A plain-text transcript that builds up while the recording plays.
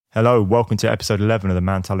Hello, welcome to episode 11 of the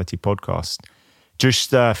Mentality Podcast. Just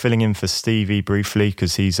filling in for Stevie briefly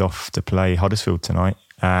because he's off to play Huddersfield tonight.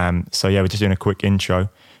 We're just doing a quick intro.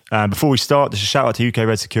 Before we start, just a shout out to UK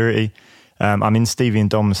Red Security. I'm in Stevie and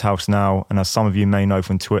Dom's house now, and as some of you may know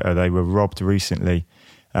from Twitter, they were robbed recently.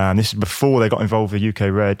 This is before they got involved with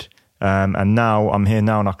UK Red, and now I'm here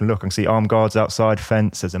now and I can see armed guards outside,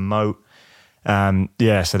 fence, there's a moat. So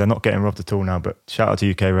they're not getting robbed at all now, but shout out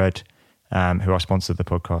to UK Red. Who I sponsored the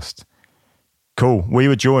podcast. Cool. We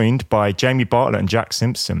were joined by Jamie Bartlett and Jack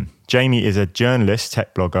Simpson. Jamie is a journalist,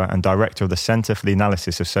 tech blogger, and director of the Centre for the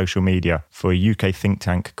Analysis of Social Media for a UK think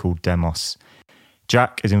tank called Demos.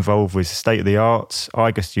 Jack is involved with State of the Arts,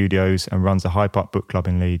 Eiger Studios, and runs the Hype Up Book Club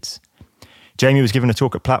in Leeds. Jamie was given a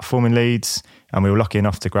talk at Platform in Leeds, and we were lucky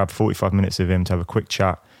enough to grab 45 minutes of him to have a quick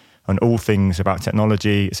chat on all things about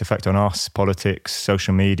technology, its effect on us, politics,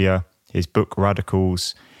 social media, his book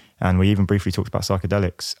Radicals, and we even briefly talked about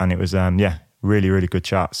psychedelics. And it was, really, really good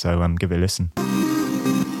chat. So give it a listen.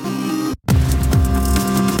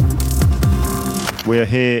 We're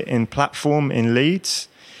here in Platform in Leeds.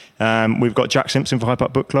 We've got Jack Simpson for Hype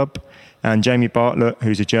Up Book Club and Jamie Bartlett,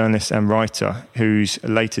 who's a journalist and writer, whose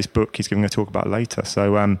latest book he's giving a talk about later.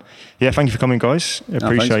 So, thank you for coming, guys.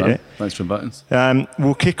 Appreciate it. Thanks for inviting us.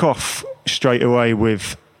 We'll kick off straight away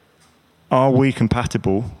with, are we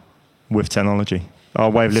compatible with technology? Our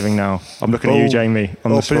way of living now. I'm looking at you, Jamie,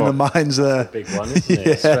 on the spot. Opening the minds there. Big one, isn't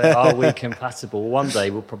it? Straight, are we compatible? One day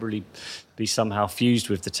we'll probably be somehow fused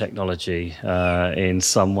with the technology in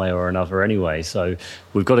some way or another anyway. So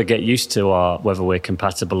we've got to get used to whether we're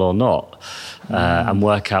compatible or not and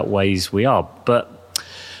work out ways we are. But,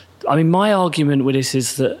 I mean, my argument with this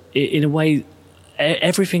is that, in a way,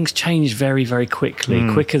 everything's changed very, very quickly,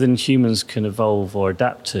 quicker than humans can evolve or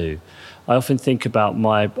adapt to. I often think about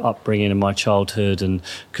my upbringing and my childhood, and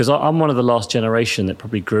because I'm one of the last generation that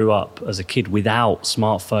probably grew up as a kid without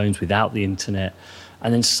smartphones, without the internet,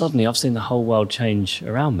 and then suddenly I've seen the whole world change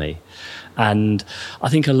around me. And I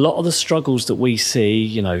think a lot of the struggles that we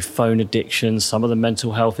see, phone addiction, some of the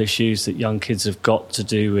mental health issues that young kids have got to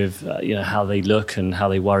do with, how they look and how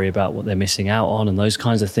they worry about what they're missing out on and those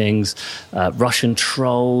kinds of things, Russian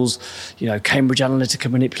trolls, Cambridge Analytica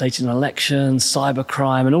manipulating elections,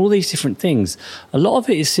 cybercrime and all these different things. A lot of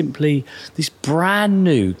it is simply this brand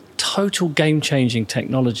new, total game-changing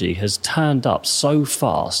technology has turned up so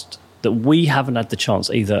fast that we haven't had the chance,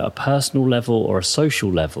 either at a personal level or a social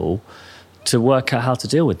level, to work out how to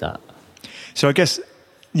deal with that. So I guess,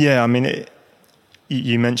 you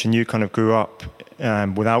mentioned you kind of grew up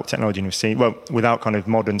without technology and without kind of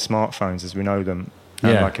modern smartphones as we know them.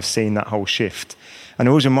 And have seen that whole shift. And it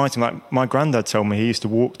always reminds me, my granddad told me he used to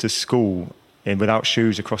walk to school without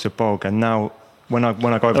shoes across a bog, and now when I go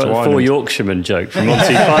over to Ireland... Full Yorkshireman joke from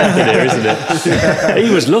Monty Python here, isn't it?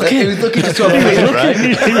 He was looking. He was looking to 12 feet, right? He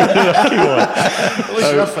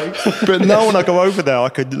was lucky. But now when I go over there, I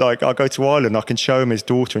go to Ireland, I can show him his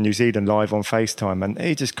daughter in New Zealand live on FaceTime, and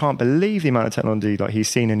he just can't believe the amount of technology he's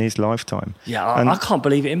seen in his lifetime. Yeah, I can't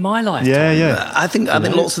believe it in my lifetime. Yeah. I think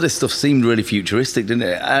lots of this stuff seemed really futuristic, didn't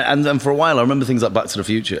it? And for a while, I remember things like Back to the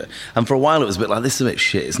Future, and for a while it was a bit like, this is a bit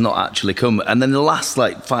shit, it's not actually come. And then the last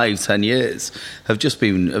 5-10 years have just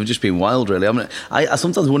been wild, really. I mean, I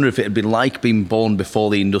sometimes wonder if it had been like being born before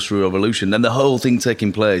the Industrial Revolution, then the whole thing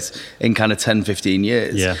taking place in kind of 10-15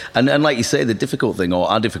 years. Yeah. And like you say, the difficult thing, or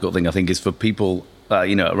our difficult thing, I think, is for people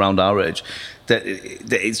around our age, that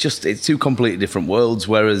it's two completely different worlds,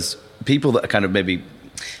 whereas people that are kind of maybe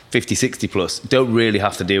 50, 60 plus don't really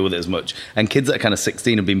have to deal with it as much. And kids that are kind of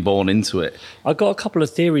 16 have been born into it. I've got a couple of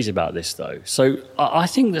theories about this, though. So I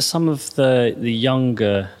think that some of the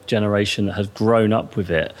younger generation that has grown up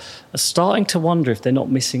with it are starting to wonder if they're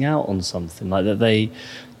not missing out on something, like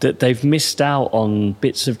that they've missed out on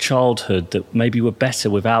bits of childhood that maybe were better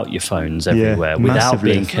without your phones everywhere, without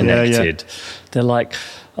being connected. They're like,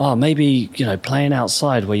 maybe, playing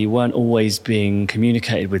outside where you weren't always being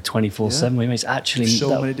communicated with 24/7. Maybe it's actually...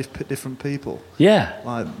 So many different people.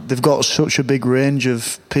 Yeah. They've got such a big range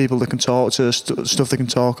of people they can talk to, stuff they can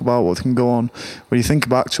talk about, what they can go on. When you think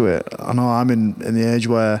back to it, I know I'm in the age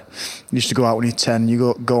where you used to go out when you're 10,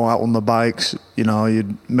 you go out on the bikes,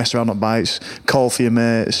 you'd mess around on bikes, call for your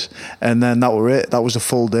mates, and then that were it. That was a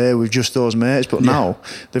full day with just those mates. But now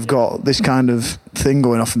they've got this kind of thing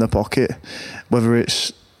going off in their pocket, whether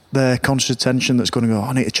it's their conscious attention that's going to go,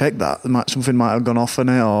 I need to check that. Something might have gone off in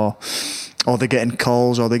it, or or they're getting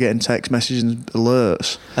calls, or they're getting text messages and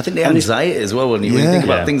alerts. I think the anxiety as well, when you think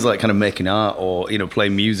about Yeah. things like kind of making art, or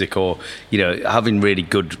playing music, or having really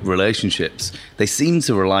good relationships, they seem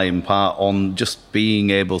to rely in part on just being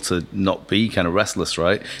able to not be kind of restless,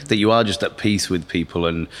 right? That you are just at peace with people,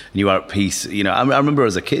 and you are at peace. I remember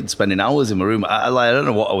as a kid spending hours in my room. I don't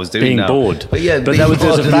know what I was doing. Being now. bored, but yeah, but being there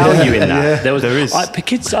was a bored. value in that. Yeah. There is.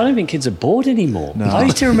 Kids, I don't think kids are bored anymore. No. I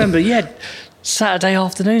used to remember, Saturday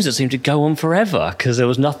afternoons that seemed to go on forever because there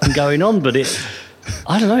was nothing going on. But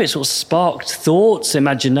I don't know, it sort of sparked thoughts,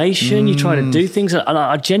 imagination. You're trying to do things. And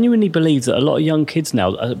I genuinely believe that a lot of young kids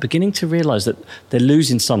now are beginning to realise that they're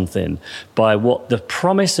losing something by what the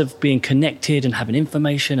promise of being connected and having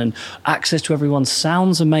information and access to everyone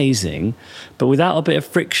sounds amazing, but without a bit of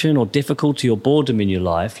friction or difficulty or boredom in your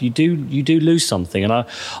life, you do lose something. And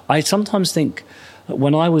I sometimes think,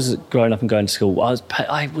 when I was growing up and going to school,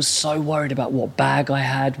 I was so worried about what bag I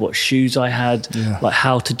had, what shoes I had, like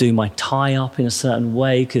how to do my tie up in a certain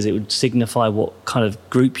way because it would signify what kind of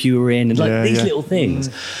group you were in, and these little things.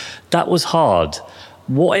 That was hard.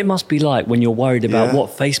 What it must be like when you're worried about what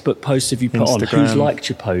Facebook posts have you put on, who's liked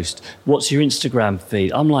your post, what's your Instagram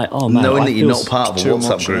feed. I'm like, oh man, knowing that you're not part of a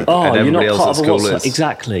WhatsApp group, and everybody else at school is.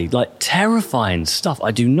 Exactly, like terrifying stuff.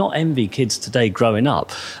 I do not envy kids today growing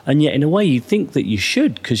up, and yet in a way you think that you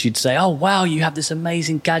should, because you'd say, oh wow, you have this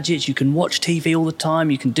amazing gadgets, you can watch TV all the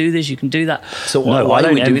time, you can do this, you can do that. So why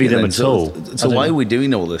are we doing them at all? So why are know. we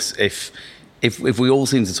doing all this if we all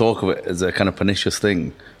seem to talk of it as a kind of pernicious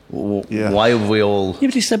thing? Why have we all? Yeah,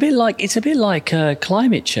 but it's a bit like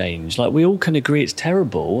climate change. Like we all can agree it's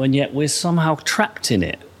terrible, and yet we're somehow trapped in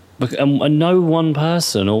it, and no one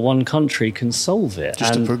person or one country can solve it.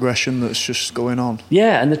 Just a progression that's just going on.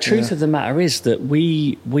 Yeah, and the truth of the matter is that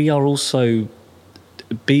we are also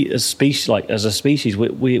as a species,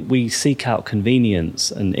 we seek out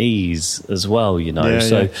convenience and ease as well,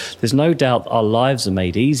 so there's no doubt our lives are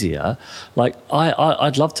made easier. Like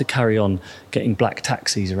I'd love to carry on getting black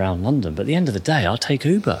taxis around London, but at the end of the day I'll take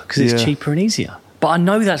Uber because it's cheaper and easier. But I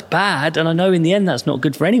know that's bad, and I know in the end that's not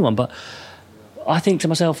good for anyone, but I think to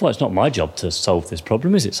myself, well, it's not my job to solve this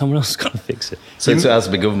problem, is it? Someone else has got to fix it. So it has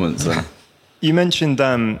to be governments then. You mentioned,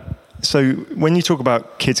 so when you talk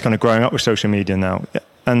about kids kind of growing up with social media now,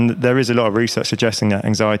 and there is a lot of research suggesting that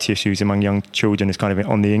anxiety issues among young children is kind of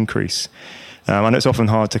on the increase. I know it's often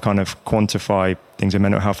hard to kind of quantify things with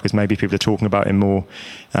mental health because maybe people are talking about it more.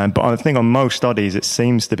 But I think on most studies it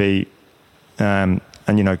seems to be, and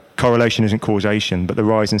correlation isn't causation, but the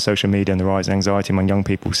rise in social media and the rise in anxiety among young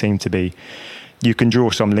people seem to be, you can draw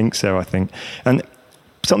some links there, I think. And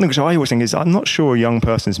something which I always think is, I'm not sure a young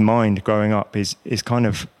person's mind growing up is kind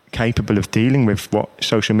of capable of dealing with what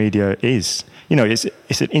social media is.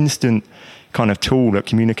 It's an instant kind of tool at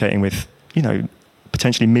communicating with,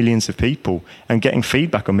 potentially millions of people and getting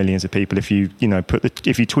feedback on millions of people. If you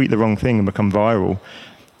if you tweet the wrong thing and become viral,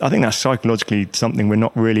 I think that's psychologically something we're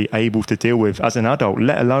not really able to deal with as an adult,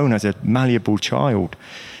 let alone as a malleable child.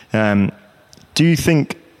 Do you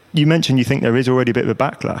think, you mentioned you think there is already a bit of a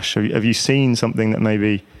backlash. Have you seen something that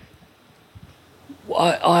maybe...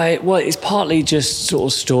 Well, it's partly just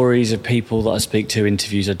sort of stories of people that I speak to,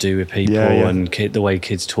 interviews I do with people, and the way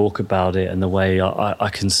kids talk about it, and the way I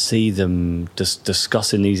can see them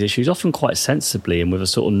discussing these issues, often quite sensibly and with a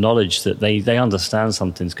sort of knowledge that they understand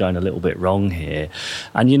something's going a little bit wrong here.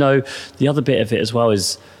 And, the other bit of it as well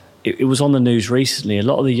is, it was on the news recently, a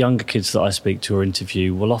lot of the younger kids that I speak to or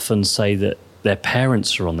interview will often say that their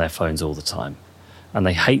parents are on their phones all the time. And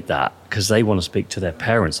they hate that because they want to speak to their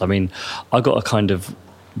parents. I mean, I got a kind of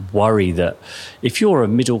worry that if you're a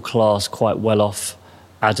middle class, quite well off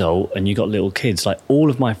adult and you got little kids, like all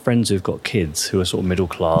of my friends who've got kids who are sort of middle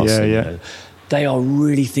class, they are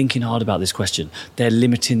really thinking hard about this question. They're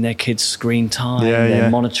limiting their kids' screen time. They're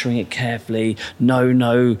monitoring it carefully.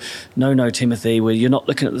 No, Timothy, you're not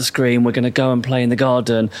looking at the screen. We're going to go and play in the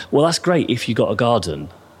garden. Well, that's great if you got a garden.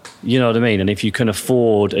 You know what I mean? And if you can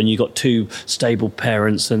afford and you got two stable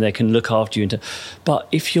parents and they can look after you. But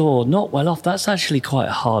if you're not well off, that's actually quite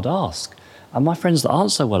a hard ask. And my friends that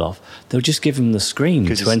aren't so well off, they'll just give them the screen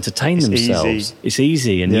to entertain themselves. Easy. It's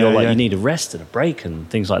easy. And you need a rest and a break and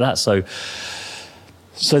things like that. So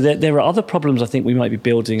there are other problems I think we might be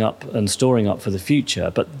building up and storing up for the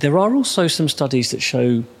future. But there are also some studies that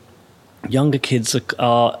show younger kids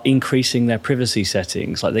are increasing their privacy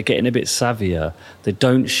settings. Like they're getting a bit savvier. They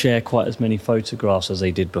don't share quite as many photographs as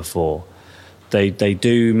they did before. They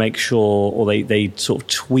do make sure, or they sort of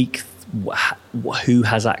tweak who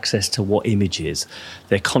has access to what images.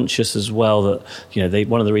 They're conscious as well that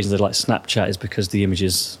one of the reasons they like Snapchat is because the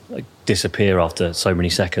images disappear after so many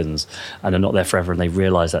seconds and they're not there forever, and they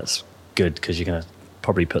realise that's good because you're going to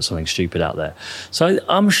probably put something stupid out there. So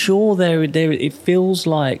I'm sure there it feels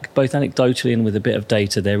like, both anecdotally and with a bit of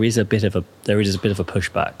data, there is a bit of a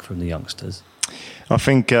pushback from the youngsters. I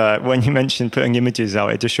think when you mentioned putting images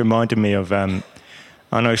out, it just reminded me of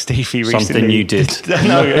I know Stevie recently... Something you did.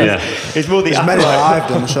 No, it's more the... It's many that I've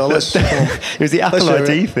done, so let's... It was the Apple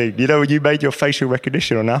ID thing. You know, when you made your facial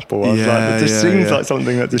recognition on Apple, I was like, it just seems like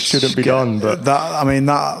something that just shouldn't be done. But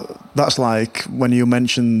that's like when you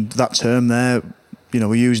mentioned that term there, you know,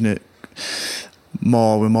 we're using it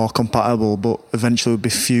more, we're more compatible, but eventually we'll be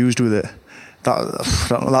fused with it.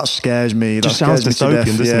 That scares me. It just sounds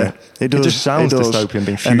dystopian, doesn't it? It does. It just sounds dystopian,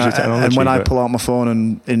 being fused with technology. And when I pull out my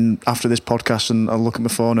phone and after this podcast and I look at my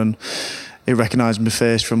phone and it recognises my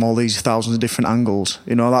face from all these thousands of different angles,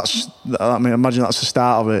 you know, imagine that's the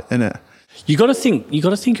start of it, isn't it? You got to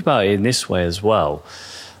think about it in this way as well.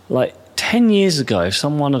 Like 10 years ago, if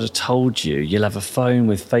someone had told you you'll have a phone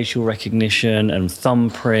with facial recognition and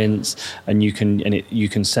thumbprints, and you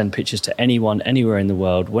can send pictures to anyone, anywhere in the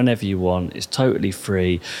world, whenever you want, it's totally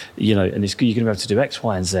free, you know, and you're going to be able to do X,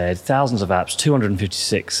 Y, and Z, thousands of apps,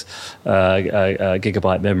 256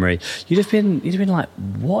 gigabyte memory, you'd have been like,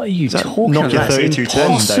 what are you talking about? Nokia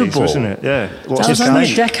 3210 days, wasn't it? Yeah. That was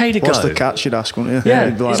only a decade ago. What's the catch, you'd ask, wouldn't you?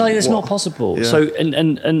 Yeah, it's like it's not possible. Yeah. So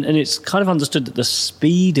and it's kind of understood that the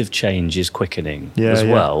speed of change is quickening as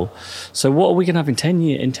well. So what are we going to have in 10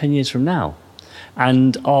 years from now?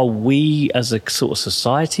 And are we as a sort of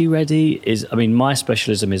society ready? My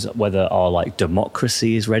specialism is whether our like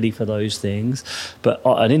democracy is ready for those things, but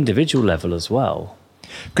at an individual level as well.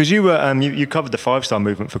 Because you were you covered the 5-star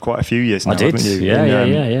movement for quite a few years now, haven't you?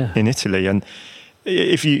 Yeah. In Italy. And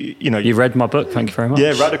if you read my book, thank you very much.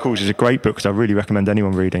 Yeah, Radicals is a great book because I really recommend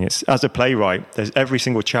anyone reading it. As a playwright, there's every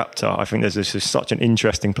single chapter. I think there's just such an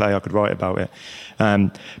interesting play I could write about it.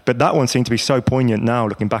 But that one seemed to be so poignant now,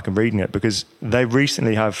 looking back and reading it, because they've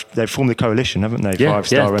formed a coalition, haven't they? Yeah,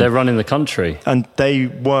 5-star. They're running the country. And they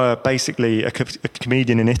were basically a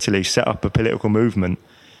comedian in Italy set up a political movement.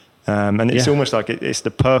 And it's almost like it's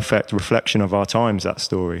the perfect reflection of our times, that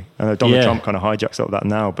story. And Donald Trump kind of hijacks up that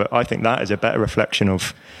now, but I think that is a better reflection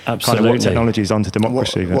of kind of what technology has done to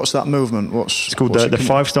democracy. What's that movement? It's called the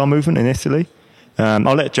 5-star movement in Italy.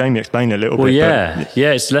 I'll let Jamie explain it a little bit. Well,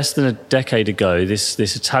 it's less than a decade ago. This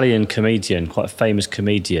Italian comedian, quite a famous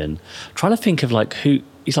comedian, I'm trying to think of like who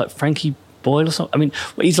he's like Frankie Boyle or something. I mean,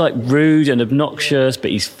 he's like rude and obnoxious, but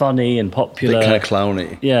he's funny and popular. Bit kind of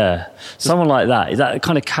clowny. Yeah, someone like that. Is that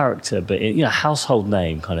kind of character, but household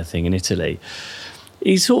name kind of thing in Italy.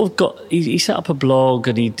 He sort of he set up a blog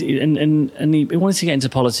and he wanted to get into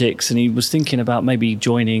politics, and he was thinking about maybe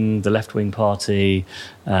joining the left-wing party,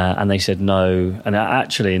 and they said no. And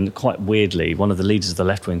actually, and quite weirdly, one of the leaders of the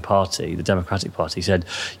left-wing party, the Democratic Party, said,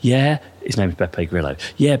 "Yeah, his name is Beppe Grillo.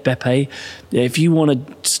 Yeah, Beppe, if you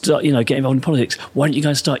want to start, get involved in politics, why don't you go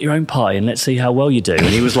and start your own party and let's see how well you do?" And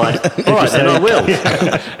he was like, "All right, then I will."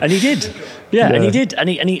 And he did. Yeah, and he did, and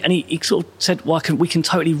he sort of said, "Well, we can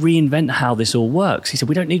totally reinvent how this all works." He said,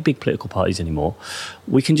 "We don't need big political parties anymore.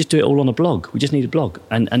 We can just do it all on a blog. We just need a blog,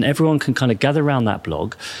 and everyone can kind of gather around that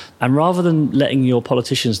blog, and rather than letting your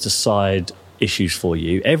politicians decide issues for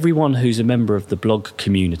you, everyone who's a member of the blog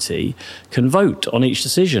community can vote on each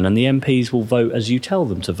decision, and the MPs will vote as you tell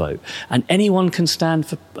them to vote, and anyone can stand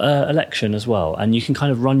for election as well, and you can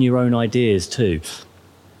kind of run your own ideas too."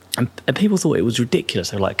 And people thought it was ridiculous.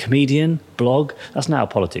 They were like, comedian, blog, that's not how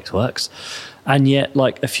politics works. And yet,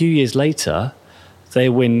 like a few years later, they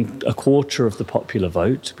win a quarter of the popular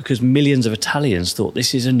vote because millions of Italians thought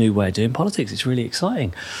this is a new way of doing politics. It's really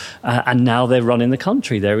exciting. And now they're running the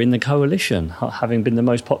country. They're in the coalition, having been the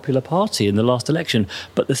most popular party in the last election.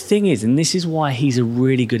 But the thing is, and this is why he's a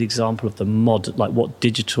really good example of like what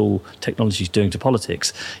digital technology is doing to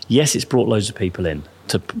politics. Yes, it's brought loads of people in,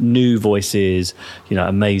 to new voices,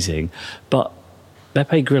 amazing. But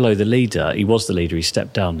Beppe Grillo, the leader, he was the leader, he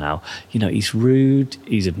stepped down now. He's rude,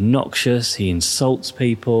 he's obnoxious, he insults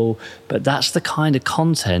people, but that's the kind of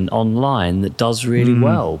content online that does really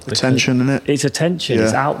well. Attention, isn't it? It's attention,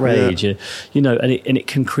 it's outrage, and it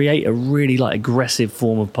can create a really like aggressive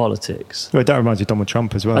form of politics. Well, that reminds you of Donald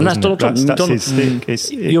Trump as well. And that's Donald Trump. That's his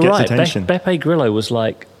stick. You're right. Beppe Grillo was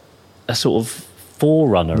like a sort of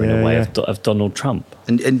forerunner in a way of Donald Trump.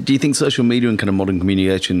 And do you think social media and kind of modern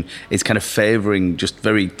communication is kind of favouring just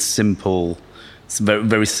very simple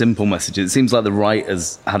messages? It seems like the right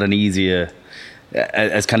has had an easier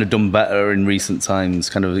has kind of done better in recent times,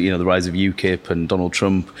 kind of, the rise of UKIP and Donald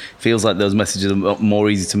Trump. Feels like those messages are more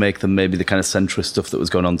easy to make than maybe the kind of centrist stuff that was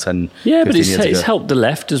going on 10, 15 years ago. It's helped the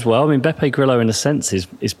left as well. I mean, Beppe Grillo, in a sense,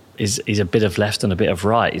 is a bit of left and a bit of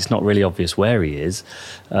right. It's not really obvious where he is.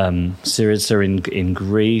 Syriza in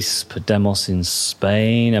Greece, Podemos in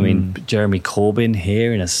Spain. I mean, Jeremy Corbyn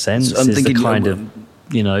here, in a sense, I'm is thinking, the kind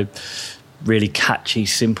of, really catchy,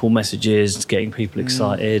 simple messages, getting people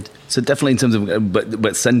excited. So definitely in terms of, but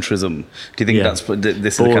centrism, do you think that's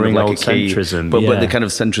this boring is kind of like old a key? centrism, but the kind of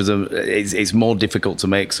centrism, it's more difficult to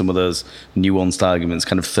make some of those nuanced arguments,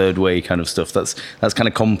 kind of third way kind of stuff. That's kind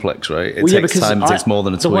of complex, right? It takes time. It takes more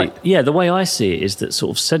than a tweet. The way I see it is that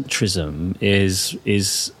sort of centrism is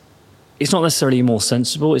it's not necessarily more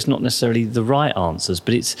sensible, it's not necessarily the right answers,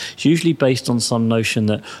 but it's usually based on some notion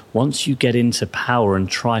that once you get into power and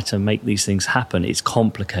try to make these things happen, it's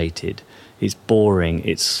complicated, it's boring,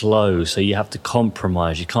 it's slow, so you have to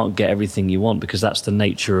compromise. You can't get everything you want because that's the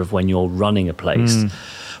nature of when you're running a place.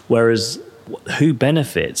 Whereas who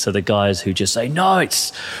benefits are the guys who just say, no,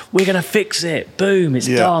 we're going to fix it, boom, it's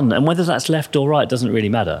done. And whether that's left or right doesn't really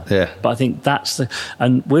matter. Yeah. But I think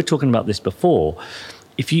and we're talking about this before,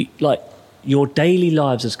 if you, your daily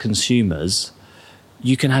lives as consumers,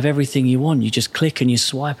 you can have everything you want. You just click and you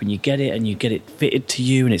swipe and you get it fitted to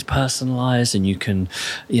you and it's personalised and you can,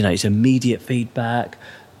 it's immediate feedback.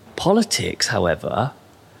 Politics, however,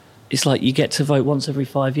 it's like you get to vote once every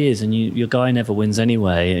 5 years and your guy never wins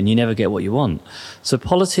anyway and you never get what you want. So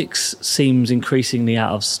politics seems increasingly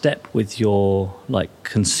out of step with your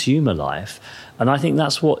consumer life. And I think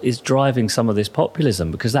that's what is driving some of this populism,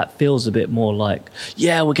 because that feels a bit more like,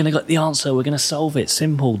 we're going to get the answer, we're going to solve it,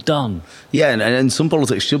 simple, done. Yeah, and some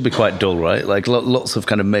politics should be quite dull, right? Like lots of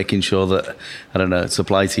kind of making sure that, I don't know,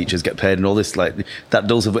 supply teachers get paid and all this, that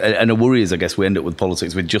does. And a worry is, I guess, we end up with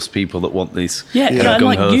politics with just people that want these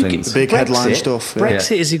gung-ho things. Big headline stuff.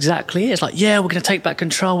 Brexit is exactly it. It's like, we're going to take back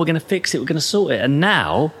control, we're going to fix it, we're going to sort it. And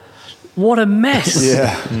now, what a mess.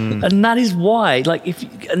 And that is why,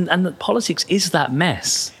 and politics is that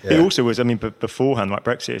mess. It also was, but beforehand,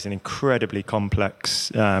 Brexit is an incredibly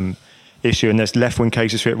complex issue, and there's left-wing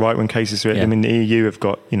cases for it, right-wing cases for it. The EU have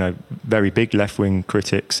got, very big left-wing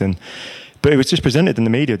critics, but it was just presented in the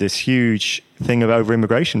media, this huge thing of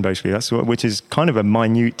over-immigration, basically. Which is kind of a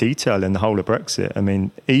minute detail in the whole of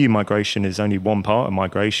Brexit. EU migration is only one part of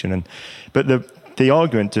migration, but the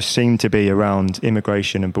argument just seemed to be around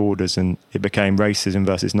immigration and borders, and it became racism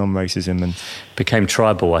versus non-racism, and became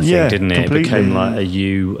tribal, I think, didn't it? Completely. It became like, are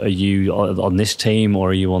you on this team or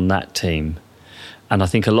are you on that team? And I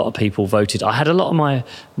think a lot of people voted. I had a lot of my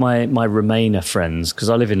Remainer friends, because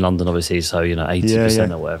I live in London, obviously, so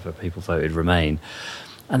 80% or whatever people voted Remain,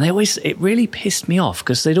 and it really pissed me off,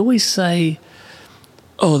 because they'd always say,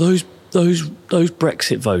 "Oh, those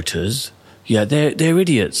Brexit voters." Yeah, they're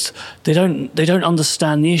idiots. They don't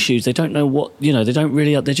understand the issues. They don't know what, they don't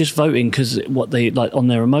really, they're just voting because what they on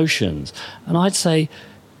their emotions. And I'd say,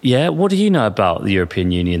 what do you know about the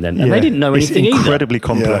European Union then? And they didn't know anything either. It's incredibly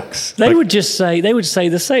complex. They would say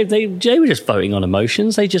the same. They were just voting on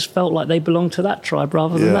emotions. They just felt like they belonged to that tribe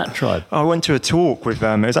rather than that tribe. I went to a talk with,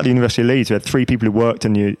 it was at the University of Leeds. We had 3 people who worked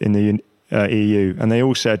in the EU, and they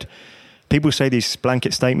all said, people say these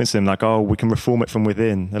blanket statements to them like, we can reform it from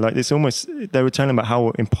within. They're like, they were telling about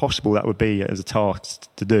how impossible that would be as a task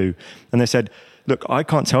to do. And they said, look, I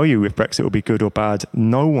can't tell you if Brexit will be good or bad.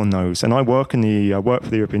 No one knows. And I work for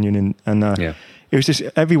the European Union, and it was just,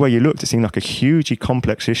 everywhere you looked, it seemed like a hugely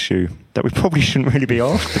complex issue that we probably shouldn't really be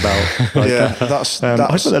asked about.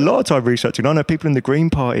 I spent a lot of time researching. I know people in the Green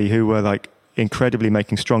Party who were incredibly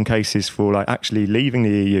making strong cases for actually leaving the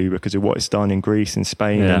EU because of what it's done in Greece and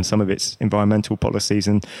Spain and some of its environmental policies.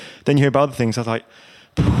 And then you hear about other things. I was like,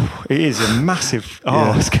 it is a massive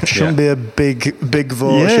ask. Shouldn't be a big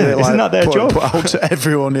vote. Isn't that their job? Put out to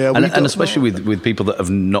everyone. And especially with people that have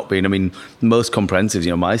not been. Most comprehensive.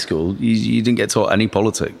 My school, you didn't get taught any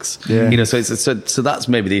politics. So that's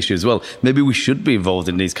maybe the issue as well. Maybe we should be involved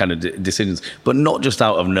in these kind of decisions, but not just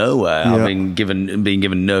out of nowhere. Being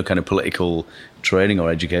given no kind of political training or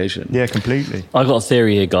education. Yeah, completely. I've got a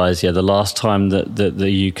theory here, guys. The last time that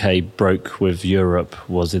the UK broke with Europe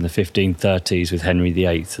was in the 1530s with Henry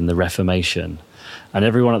VIII and the Reformation. And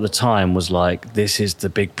everyone at the time was like, this is the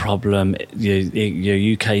big problem.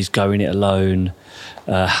 Your UK's going it alone.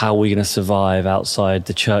 How are we going to survive outside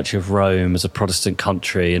the Church of Rome as a Protestant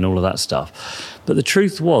country and all of that stuff? But the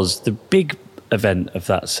truth was, the big event of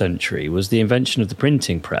that century was the invention of the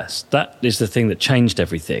printing press. That is the thing that changed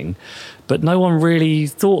everything. But no one really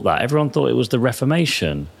thought that. Everyone thought it was the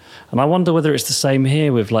Reformation. And I wonder whether it's the same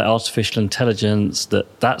here with like artificial intelligence,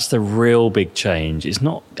 that's the real big change. It's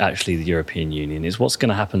not actually the European Union. It's what's going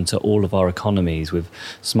to happen to all of our economies with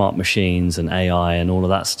smart machines and AI and all of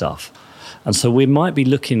that stuff. And so we might be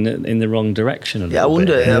looking in the wrong direction a little bit.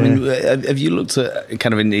 I wonder, I mean, have you looked at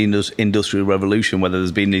kind of in the Industrial Revolution, whether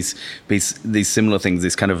there's been these similar things,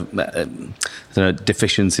 this kind of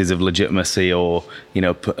deficiencies of legitimacy or,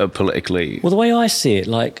 politically? Well, the way I see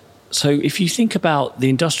it, so if you think about the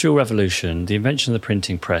Industrial Revolution, the invention of the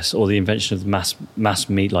printing press, or the invention of mass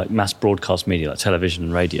media, like mass broadcast media, like television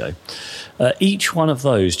and radio, each one of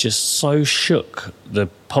those just so shook the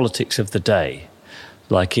politics of the day.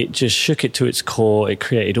 Like, it just shook it to its core. It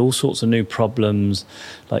created all sorts of new problems.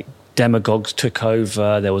 Like, demagogues took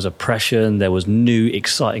over. There was oppression. There was new,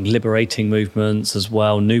 exciting, liberating movements as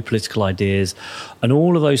well, new political ideas. And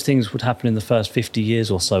all of those things would happen in the first 50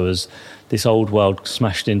 years or so as this old world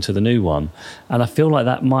smashed into the new one. And I feel like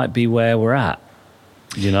that might be where we're at.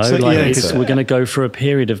 We're going to go through a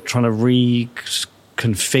period of trying to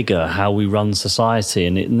reconfigure how we run society.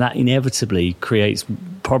 And that inevitably creates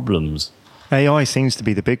problems. AI seems to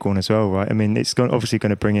be the big one as well, right? I mean, it's obviously going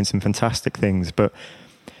to bring in some fantastic things, but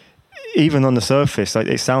even on the surface,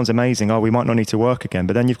 it sounds amazing. Oh, we might not need to work again,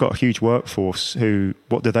 but then you've got a huge workforce who,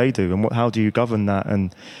 what do they do, and how do you govern that?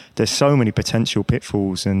 And there's so many potential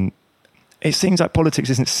pitfalls, and it seems like politics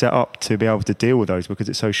isn't set up to be able to deal with those because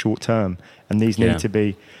it's so short term, and these need to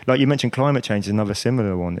be, like you mentioned, climate change is another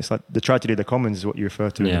similar one. It's like the tragedy of the commons is what you refer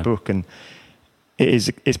to in the book, and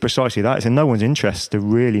it's precisely that. It's in no one's interest to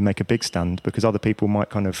really make a big stand because other people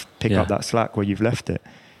might kind of pick up that slack where you've left it.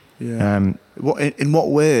 Yeah. In what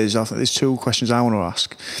ways, I think there's two questions I want to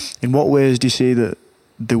ask. In what ways do you see that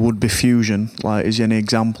there would be fusion? Like, is there any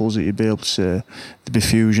examples that you'd be able to say the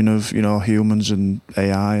fusion of, humans and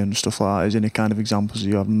AI and stuff like that? Is there any kind of examples that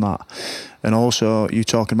you have in that? And also, you're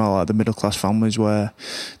talking about like the middle class families where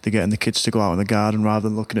they're getting the kids to go out in the garden rather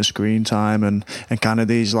than looking at screen time and kind of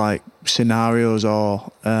these like scenarios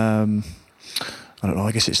or I don't know,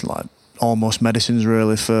 I guess it's like almost medicines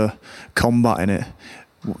really for combating it.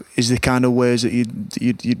 Is there kind of ways that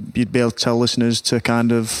you'd be able to tell listeners to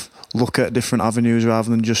kind of look at different avenues rather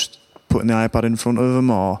than just putting the iPad in front of them,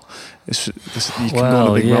 or you can go on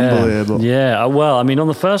a big ramble here? But well, I mean, on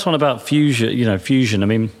the first one about fusion, I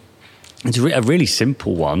mean, it's a really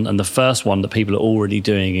simple one, and the first one that people are already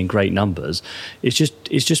doing in great numbers is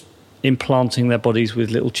just implanting their bodies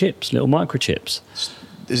with little microchips.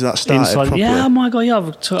 Is that started properly? Yeah, oh my God, yeah.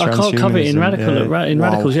 I can't cover it in Radicals,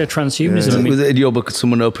 transhumanism. I mean, was it in your book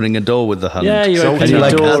someone opening a door with the hand? Yeah, you're opening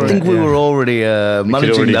a door. I think we were already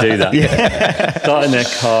managing do that. Start in their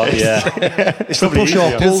car, It's the push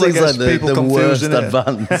or pull that gets people confused, worst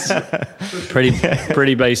advance.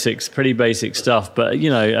 pretty basic stuff. But,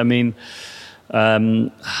 I mean,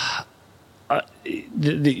 at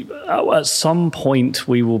some point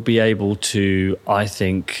we will be able to, I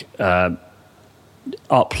think,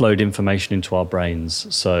 upload information into our brains.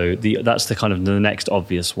 So that's the kind of the next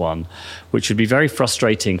obvious one, which would be very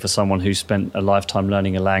frustrating for someone who spent a lifetime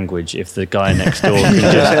learning a language if the guy next door can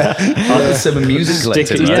just some music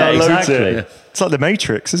collector. Yeah, exactly. It's like the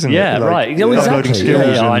Matrix, isn't it? Yeah, like, right. Exactly.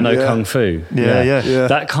 I know Kung Fu. Yeah.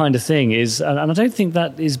 That kind of thing is, and I don't think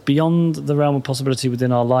that is beyond the realm of possibility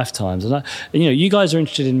within our lifetimes. And you guys are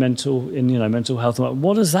interested in mental health.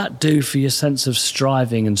 What does that do for your sense of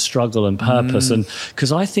striving and struggle and purpose? And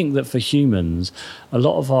because I think that for humans, a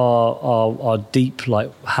lot of our deep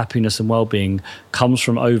happiness and well-being comes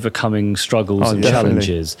from overcoming struggles and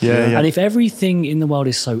challenges. Yeah. And if everything in the world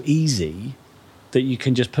is so easy that you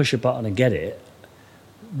can just push a button and get it,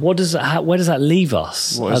 where does that leave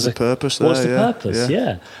us? What's the purpose there? What's the purpose?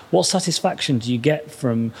 Yeah. What satisfaction do you get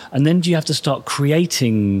from... And then do you have to start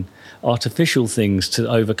creating artificial things to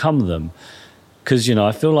overcome them? Because,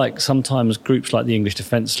 I feel like sometimes groups like the English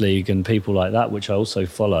Defence League and people like that, which I also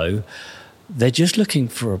follow, they're just looking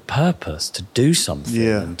for a purpose to do something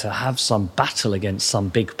and to have some battle against some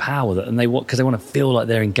big power because they want to feel like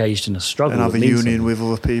they're engaged in a struggle and have a union with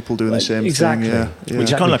other people doing the same thing. Yeah.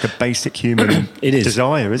 Which is kind of like a basic human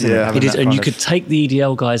desire, isn't it? It is, and you could take the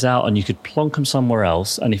EDL guys out and you could plonk them somewhere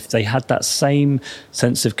else, and if they had that same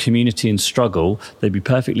sense of community and struggle, they'd be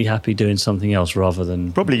perfectly happy doing something else rather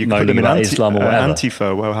than probably you could put them in Islam or whatever.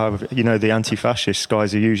 Antifa. Well, however, the anti-fascist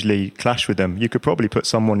guys who usually clash with them, you could probably put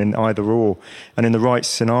someone in either or. And in the right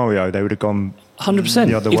scenario, they would have gone 100%.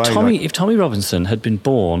 The other way. If Tommy Robinson had been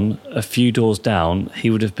born a few doors down, he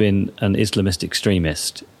would have been an Islamist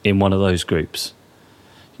extremist in one of those groups.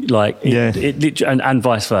 And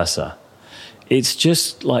vice versa. It's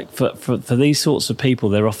just like for these sorts of people,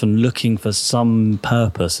 they're often looking for some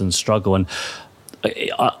purpose and struggle. And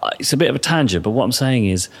it's a bit of a tangent, but what I'm saying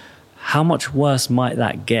is, how much worse might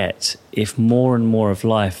that get if more and more of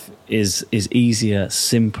life is easier,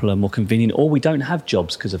 simpler, more convenient, or we don't have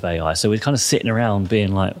jobs because of AI? So we're kind of sitting around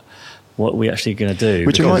being like, what are we actually going to do?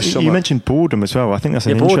 Which you mentioned boredom as well. I think that's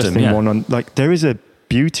an interesting one. On like, there is a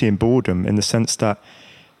beauty in boredom in the sense that,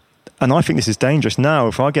 and I think this is dangerous now.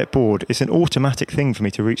 If I get bored, it's an automatic thing for me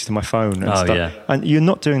to reach to my phone and stuff. Yeah. And you're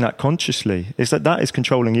not doing that consciously. It's that is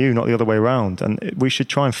controlling you, not the other way around. And we should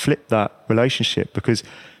try and flip that relationship, because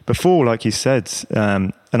before, like you said,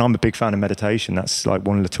 and I'm a big fan of meditation. That's like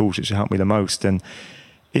one of the tools that should help me the most. And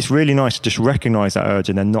it's really nice to just recognize that urge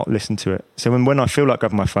and then not listen to it. So when I feel like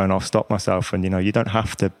grabbing my phone, I'll stop myself. And, you don't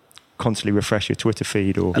have to constantly refresh your Twitter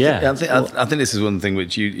feed. Or I think this is one thing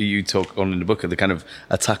which you talk on in the book, of the kind of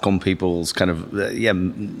attack on people's kind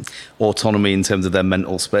of autonomy in terms of their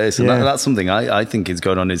mental space, and that's something I think is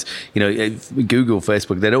going on. Is Google,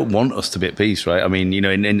 Facebook, they don't want us to be at peace, right? I mean,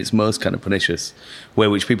 in its most kind of pernicious way,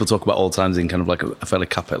 which people talk about all times in kind of like a fairly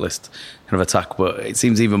capitalist kind of attack, but it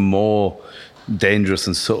seems even more dangerous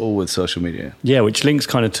and subtle with social media. Yeah, which links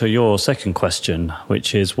kind of to your second question,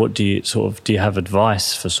 which is, what do you have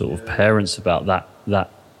advice for sort of parents about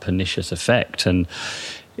that pernicious effect? And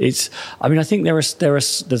I think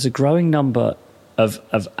there's a growing number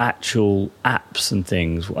of actual apps and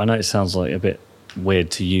things. I know it sounds like a bit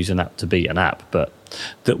weird to use an app to beat an app, but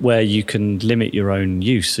that where you can limit your own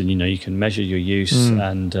use, and you can measure your use.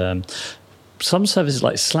 And some services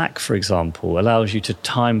like Slack, for example, allows you to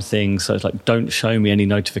time things. So it's like, don't show me any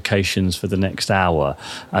notifications for the next hour,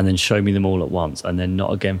 and then show me them all at once, and then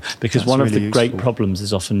not again. Because one of the great problems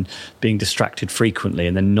is often being distracted frequently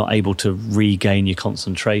and then not able to regain your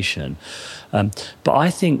concentration. But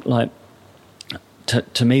I think, like,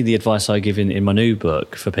 to me, the advice I give in my new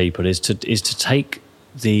book for people is to take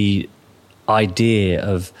the idea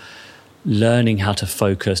of learning how to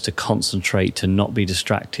focus, to concentrate, to not be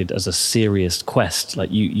distracted as a serious quest.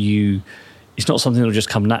 Like it's not something that'll just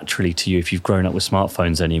come naturally to you if you've grown up with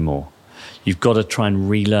smartphones anymore. You've got to try and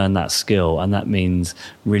relearn that skill, and that means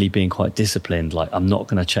really being quite disciplined. Like, I'm not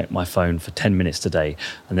going to check my phone for 10 minutes today,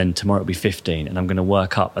 and then tomorrow it'll be 15, and I'm going to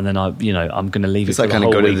work up, and then I'm going to leave it for the whole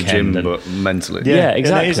weekend. It's like kind of go to the gym, but mentally. Yeah,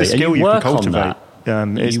 exactly. And it is a skill you can cultivate.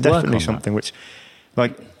 It's definitely something that. Which,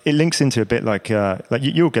 like, it links into a bit like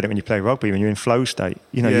you'll get it when you play rugby, when you're in flow state.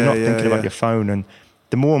 You're not thinking about your phone, and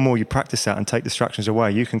the more and more you practice that and take distractions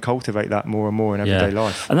away, you can cultivate that more and more in everyday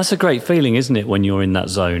life. And that's a great feeling, isn't it, when you're in that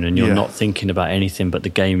zone and you're not thinking about anything but the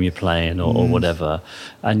game you're playing or whatever.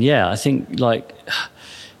 And I think, like,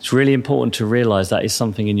 it's really important to realise that is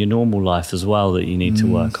something in your normal life as well that you need to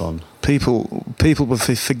work on. People are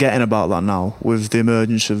forgetting about that now with the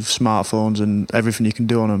emergence of smartphones and everything you can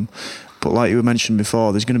do on them. But like you mentioned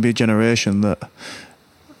before, there's going to be a generation that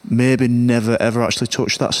maybe never ever actually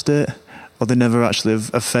touched that state, or they never actually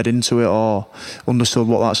have fed into it or understood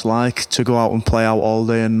what that's like to go out and play out all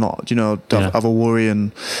day and not, have a worry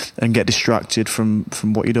and get distracted from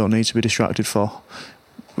what you don't need to be distracted for.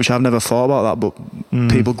 Which I've never thought about that, but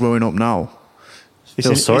people growing up now. I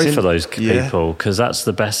feel sorry for those people, because that's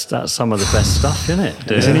some of the best stuff, isn't it?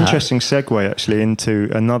 It's an interesting segue actually into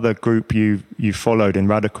another group you followed in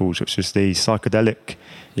Radicals, which was the psychedelic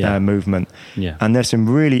movement. Yeah. And there's some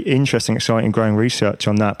really interesting, exciting, growing research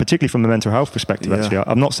on that, particularly from the mental health perspective. Actually,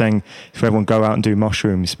 I'm not saying for everyone go out and do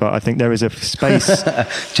mushrooms, but I think there is a space.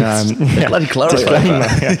 Bloody clarify.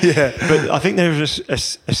 But I think there is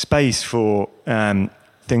a space for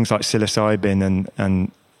things like psilocybin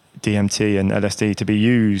and DMT and LSD to be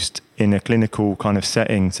used in a clinical kind of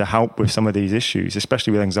setting to help with some of these issues,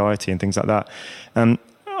 especially with anxiety and things like that.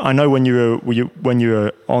 I know when you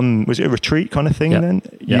were on, was it a retreat kind of thing? Then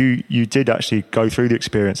you did actually go through the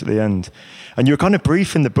experience at the end, and you were kind of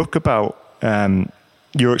brief in the book about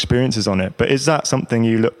your experiences on it. But is that something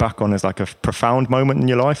you look back on as like a profound moment in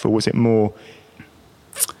your life, or was it more?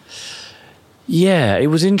 Yeah, it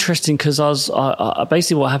was interesting because I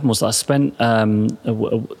basically what happened was that I spent the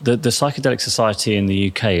Psychedelic Society in the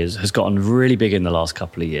UK has gotten really big in the last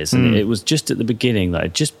couple of years, and it was just at the beginning that it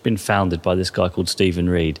had just been founded by this guy called Stephen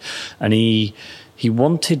Reed, and he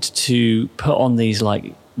wanted to put on these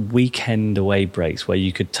like weekend away breaks where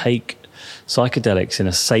you could take psychedelics in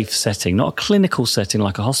a safe setting, not a clinical setting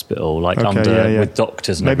like a hospital, like with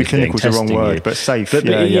doctors and maybe everything. Maybe clinical's the wrong word, but safe. But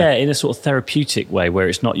in a sort of therapeutic way where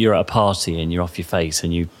it's not you're at a party and you're off your face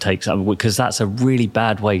and you take something, because that's a really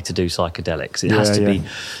bad way to do psychedelics. It has to be,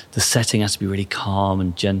 the setting has to be really calm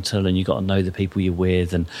and gentle, and you've got to know the people you're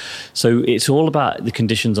with. And so it's all about the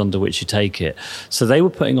conditions under which you take it. So they were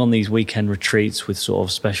putting on these weekend retreats with sort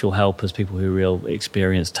of special helpers, people who are real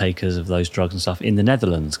experienced takers of those drugs and stuff in the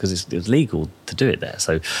Netherlands, because it's legal to do it there.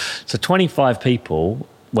 So 25 people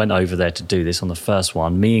went over there to do this on the first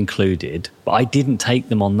one, me included, but I didn't take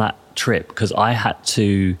them on that trip because I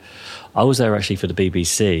was there actually for the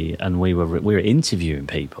BBC, and we were interviewing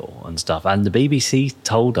people and stuff, and the BBC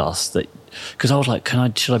told us that, because I was like,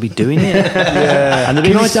 should I be doing it? Yeah. And the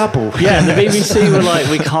BBC, can I dabble? Yeah, and the BBC were like,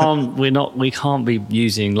 we can't be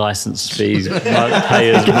using license fees,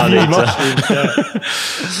 payers' money.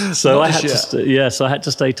 So I had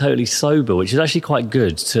to stay totally sober, which is actually quite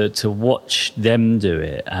good to watch them do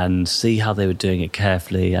it and see how they were doing it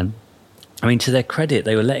carefully. And I mean, to their credit,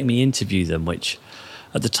 they were letting me interview them, which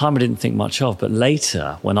at the time I didn't think much of. But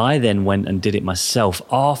later, when I then went and did it myself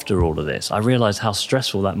after all of this, I realised how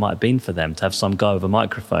stressful that might have been for them to have some guy with a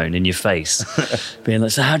microphone in your face being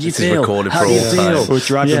like, so how do you feel? How do you feel? Or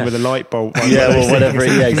dragging with a light bulb. Yeah, or whatever.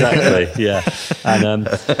 Yeah, exactly. Yeah. And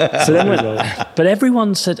so then but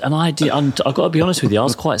everyone said, and I've got to be honest with you, I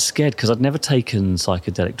was quite scared because I'd never taken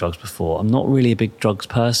psychedelic drugs before. I'm not really a big drugs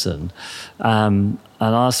person. And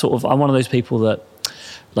I'm one of those people that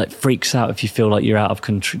like freaks out if you feel like you're out of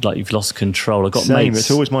control, like you've lost control. I've got Same, mates.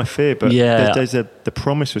 it's always my fear, but Yeah. the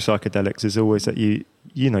promise with psychedelics is always that you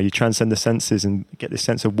transcend the senses and get this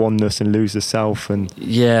sense of oneness and lose the self. And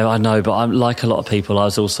Yeah, I know, but I'm like a lot of people. I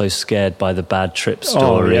was also scared by the bad trip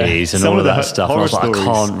stories and Some all of of the that stuff. And I was like, horror I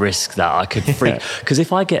stories. can't risk that. I could freak because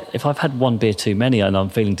if I've had one beer too many and I'm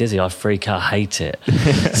feeling dizzy, I freak out, hate it.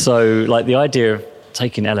 So like the idea of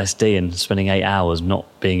taking LSD and spending 8 hours not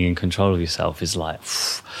being in control of yourself is like.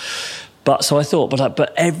 But so I thought,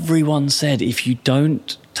 but everyone said if you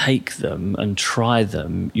don't take them and try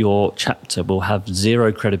them, your chapter will have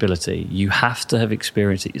zero credibility. You have to have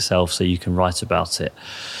experienced it yourself so you can write about it.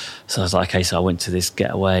 So I was like, okay, so I went to this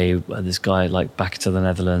getaway, this guy like back to the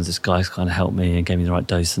Netherlands, this guy's kind of helped me and gave me the right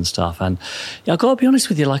dose and stuff. And yeah, I've got to be honest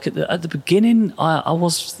with you, like at the beginning, I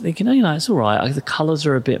was thinking, it's all right. The colours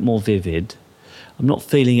are a bit more vivid. I'm not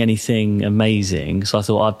feeling anything amazing, so I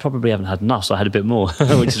thought I probably haven't had enough, so I had a bit more,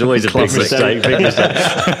 which is always a big mistake.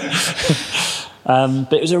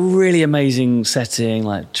 But it was a really amazing setting,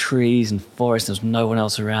 like trees and forest. There was no one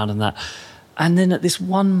else around and that. And then at this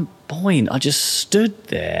one point, I just stood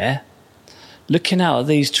there looking out at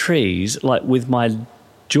these trees, like with my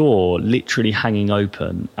jaw literally hanging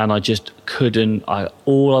open, and I just couldn't.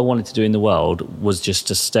 All I wanted to do in the world was just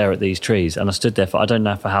to stare at these trees, and I stood there for I don't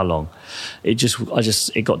know for how long.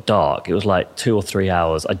 It got dark. It was like 2 or 3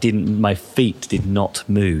 hours. My feet did not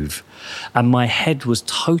move, and my head was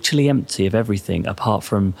totally empty of everything apart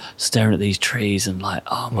from staring at these trees and like,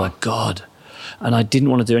 oh my God. And I didn't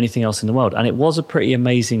want to do anything else in the world. And it was a pretty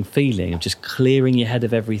amazing feeling of just clearing your head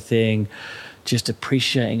of everything, just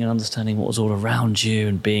appreciating and understanding what was all around you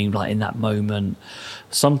and being like in that moment,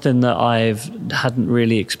 something that I hadn't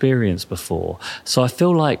really experienced before. So I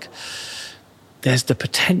feel like there's the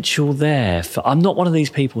potential there. I'm not one of these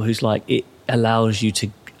people who's like, it allows you to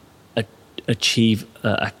achieve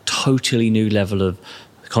a totally new level of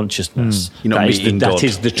consciousness. You're not meeting God. That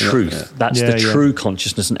is the truth. Yeah. That's the true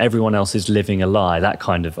consciousness, and everyone else is living a lie, that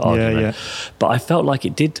kind of argument. But I felt like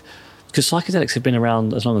it did, because psychedelics have been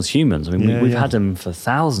around as long as humans. I mean, we've had them for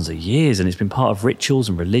thousands of years, and it's been part of rituals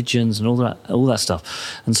and religions and all that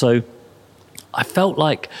stuff. And so I felt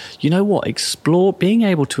like, you know what, being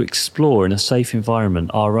able to explore in a safe environment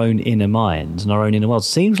our own inner minds and our own inner world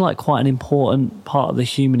seems like quite an important part of the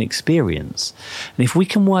human experience. And if we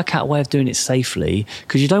can work out a way of doing it safely,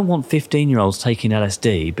 because you don't want 15-year-olds taking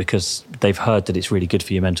LSD because they've heard that it's really good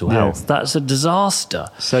for your mental health. That's a disaster.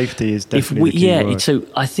 Safety is definitely the key word. So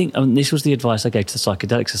I think this was the advice I gave to the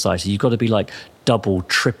Psychedelic Society. You've got to be like double,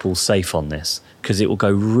 triple safe on this, because it will go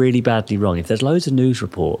really badly wrong. If there's loads of news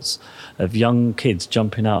reports of young kids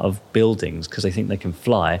jumping out of buildings because they think they can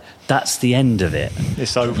fly, that's the end of it.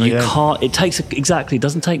 It's over. You can't. It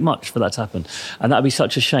doesn't take much for that to happen, and that'd be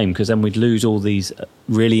such a shame, because then we'd lose all these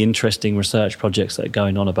really interesting research projects that are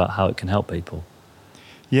going on about how it can help people.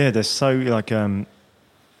 Yeah, there's so like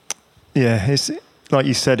it's like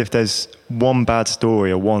you said, if there's one bad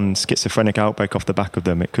story or one schizophrenic outbreak off the back of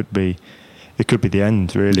them, it could be the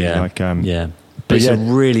end, really. But it's a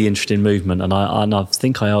really interesting movement, and I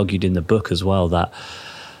think I argued in the book as well that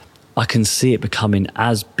I can see it becoming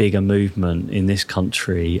as big a movement in this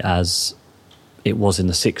country as it was in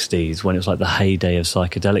the 60s, when it was like the heyday of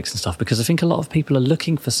psychedelics and stuff, because I think a lot of people are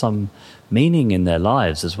looking for some meaning in their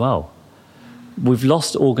lives as well. We've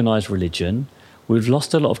lost organised religion, we've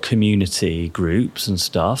lost a lot of community groups and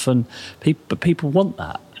stuff, and people want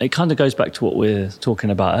that. It kind of goes back to what we were talking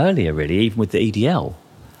about earlier, really, even with the EDL.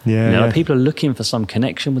 People are looking for some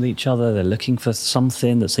connection with each other. They're looking for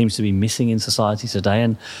something that seems to be missing in society today.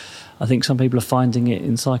 And I think some people are finding it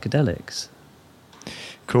in psychedelics.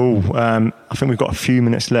 Cool. I think we've got a few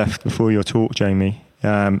minutes left before your talk, Jamie.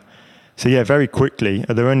 So yeah, very quickly,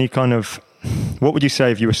 are there any kind of, what would you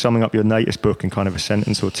say if you were summing up your latest book in kind of a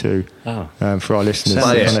sentence or two for our listeners?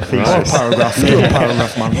 Kind of thesis. Paragraph. Do a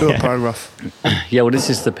paragraph, man. Do a paragraph. Yeah, well, this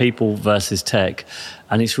is the people versus tech.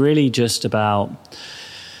 And it's really just about...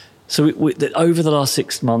 So over the last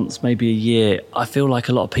 6 months, maybe a year, I feel like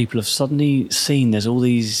a lot of people have suddenly seen there's all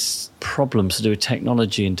these problems to do with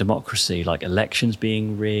technology and democracy, like elections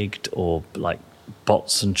being rigged or like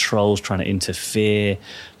bots and trolls trying to interfere,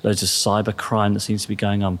 loads of cybercrime that seems to be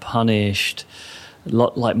going unpunished, a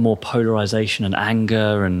lot like more polarization and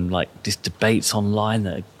anger and like these debates online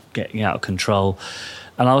that are getting out of control.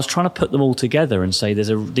 And I was trying to put them all together and say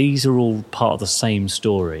these are all part of the same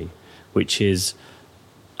story, which is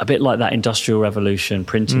a bit like that Industrial Revolution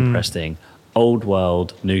printing press thing, old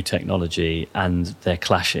world, new technology, and they're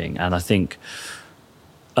clashing. And I think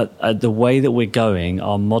the way that we're going,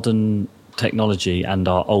 our modern technology and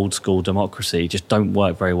our old school democracy just don't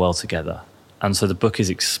work very well together. And so the book is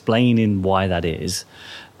explaining why that is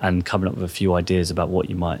and coming up with a few ideas about what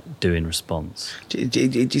you might do in response. Do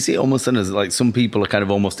you see it almost then as like some people are kind of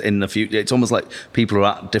almost in the future? It's almost like people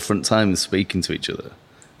are at different times speaking to each other.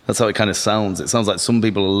 That's how it kind of sounds. It sounds like some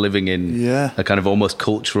people are living in a kind of almost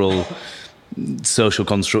cultural, social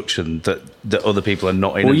construction that other people are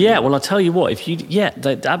not in. Well, yeah. Well, I'll tell you what.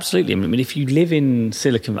 Absolutely. I mean, if you live in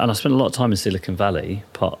Silicon, and I spent a lot of time in Silicon Valley,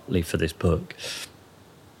 partly for this book,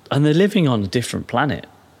 and they're living on a different planet.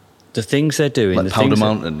 The things they're doing, like Powder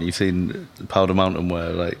Mountain. You've seen Powder Mountain,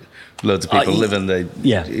 where like loads of people live in the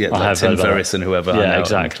like Tim Ferriss and whoever. Yeah,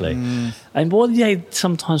 exactly. And what they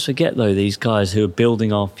sometimes forget, though, these guys who are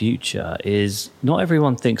building our future, is not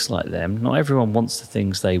everyone thinks like them. Not everyone wants the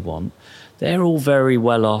things they want. They're all very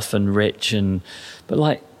well off and rich, but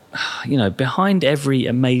like, you know, behind every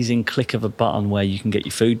amazing click of a button where you can get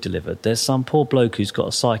your food delivered, there's some poor bloke who's got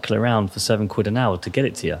to cycle around for £7 an hour to get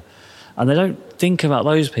it to you. And they don't think about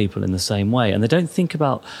those people in the same way. And they don't think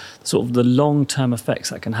about sort of the long-term effects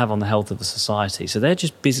that can have on the health of the society. So they're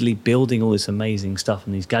just busily building all this amazing stuff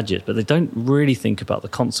and these gadgets, but they don't really think about the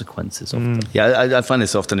consequences of them. Yeah, I find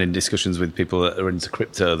this often in discussions with people that are into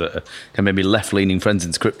crypto, that are maybe left-leaning friends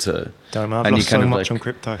into crypto. Don't know, I've lost so much on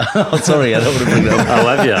crypto. Oh, sorry, I don't want to bring that up.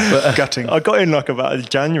 Oh, have you? I got in like about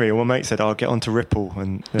January, and one mate said, I'll get onto Ripple.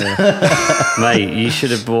 And Mate, you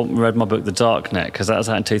should have read my book, The Darknet, because that was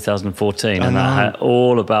out in 2014, and that had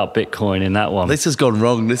all about Bitcoin in that one. This has gone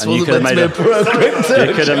wrong. This and wasn't meant to be pro-crypto.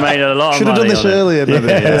 You could have made a lot Should of have money done this earlier, maybe.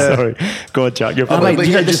 Sorry. Go on, Jack.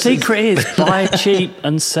 The secret is buy cheap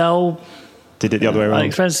and sell. Did it the other way around?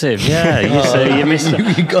 Expensive, yeah. You missed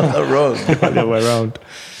it. You got that wrong. The other way around.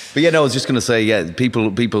 But yeah, no, I was just going to say, people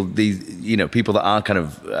that are kind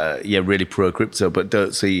of, really pro-crypto, but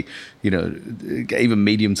don't see, even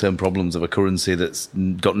medium-term problems of a currency that's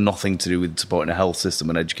got nothing to do with supporting a health system,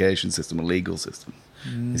 an education system, a legal system,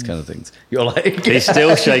 these kind of things. You're like... He's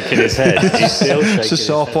still shaking his head. It's a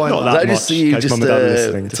sore point. I just see you just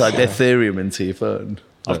type Ethereum into your phone.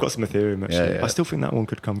 I've got some Ethereum, actually. Yeah. I still think that one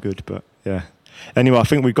could come good, but yeah. Anyway, I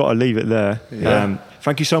think we've got to leave it there. Yeah.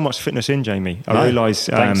 Thank you so much for fitting us in, Jamie. I realise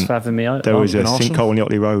thanks for having me out. There was a sinkhole on the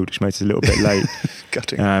Otley Road, which made us a little bit late.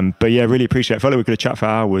 But yeah, really appreciate it. I felt like we could have chat for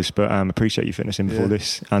hours, but appreciate you fitting us in before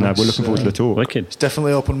this. And we're looking forward to the talk. Wicked. It's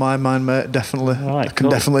definitely opened my mind, mate. Definitely. Right, I can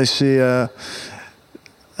definitely see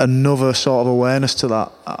another sort of awareness to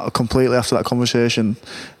that completely after that conversation.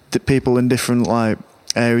 The people in different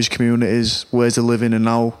areas, communities, ways of living, and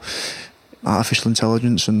now artificial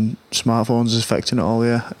intelligence and smartphones is affecting it all.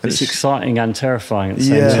 It's exciting and terrifying at the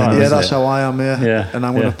same time. Yeah, that's how I am. And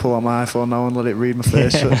I'm going to pull out my iPhone now and let it read my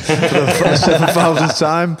face for the 7,000th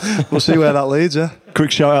time. We'll see where that leads. Quick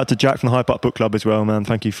shout out to Jack from the Hyde Park Book Club as well, man.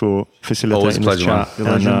 Thank you for facilitating this chat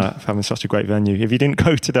and for having such a great venue. If you didn't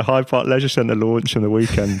go to the Hyde Park Leisure Centre launch on the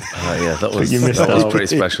weekend, that was you missed that out. was pretty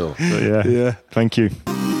special. But yeah, thank you.